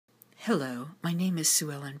Hello, my name is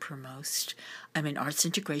Sue Ellen Promost. I'm an arts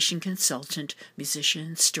integration consultant,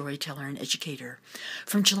 musician, storyteller, and educator.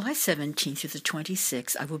 From July 17th through the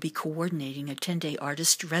 26th, I will be coordinating a 10-day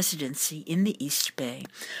artist residency in the East Bay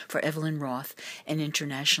for Evelyn Roth, an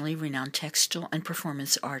internationally renowned textile and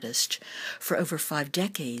performance artist. For over 5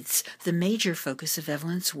 decades, the major focus of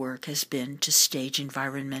Evelyn's work has been to stage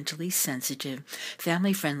environmentally sensitive,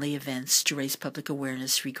 family-friendly events to raise public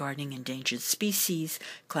awareness regarding endangered species,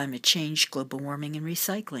 climate change, global warming, and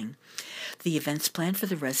recycling. The events planned for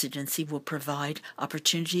the residency will provide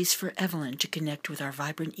opportunities for Evelyn to connect with our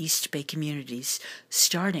vibrant East Bay communities,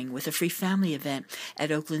 starting with a free family event at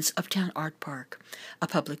Oakland's Uptown Art Park, a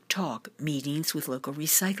public talk, meetings with local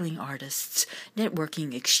recycling artists,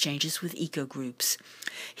 networking exchanges with eco-groups.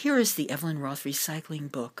 Here is the Evelyn Roth Recycling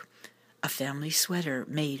Book, a family sweater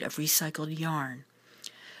made of recycled yarn,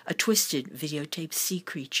 a twisted videotape sea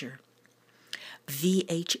creature,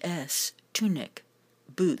 VHS, tunic,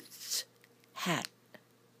 boots, hat,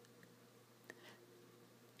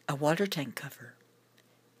 a water tank cover,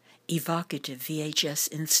 evocative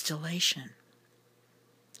VHS installation,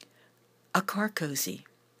 a car cozy,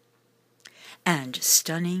 and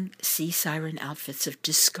stunning sea siren outfits of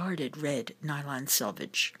discarded red nylon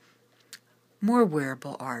selvage. More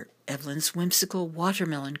wearable art, Evelyn's whimsical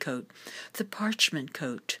watermelon coat, the parchment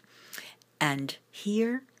coat, and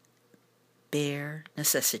here, bare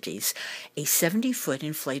necessities, a 70-foot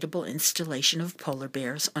inflatable installation of polar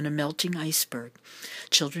bears on a melting iceberg,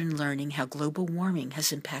 children learning how global warming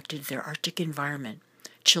has impacted their Arctic environment,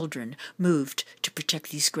 children moved to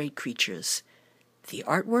protect these great creatures. The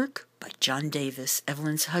artwork by John Davis,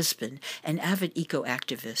 Evelyn's husband, an avid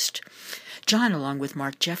eco-activist. John, along with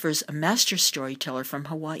Mark Jeffers, a master storyteller from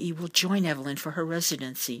Hawaii, will join Evelyn for her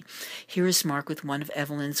residency. Here is Mark with one of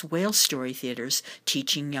Evelyn's whale story theaters,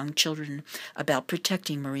 teaching young children about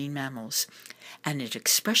protecting marine mammals. And at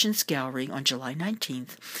Expressions Gallery on July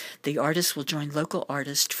 19th, the artists will join local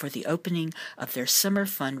artists for the opening of their Summer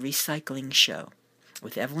Fun Recycling Show,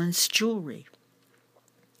 with Evelyn's jewelry,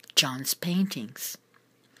 John's paintings,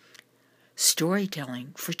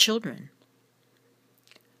 storytelling for children,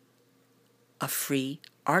 a free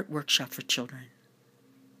art workshop for children,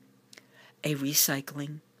 a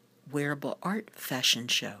recycling wearable art fashion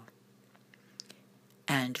show,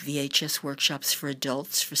 and VHS workshops for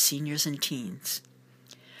adults, for seniors, and teens.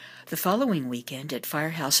 The following weekend at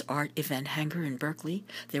Firehouse Art Event Hangar in Berkeley,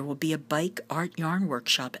 there will be a bike art yarn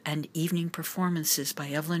workshop and evening performances by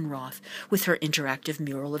Evelyn Roth with her interactive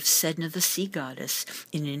mural of Sedna the sea goddess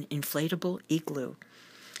in an inflatable igloo.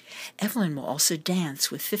 Evelyn will also dance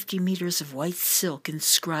with 50 meters of white silk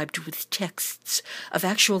inscribed with texts of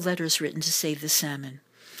actual letters written to save the salmon.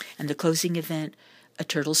 And the closing event, a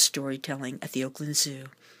turtle storytelling at the Oakland Zoo.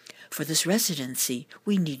 For this residency,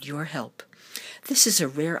 we need your help. This is a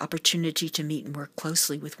rare opportunity to meet and work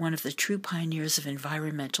closely with one of the true pioneers of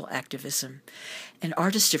environmental activism, an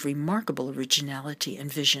artist of remarkable originality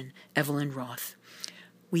and vision, Evelyn Roth.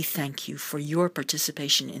 We thank you for your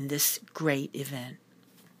participation in this great event.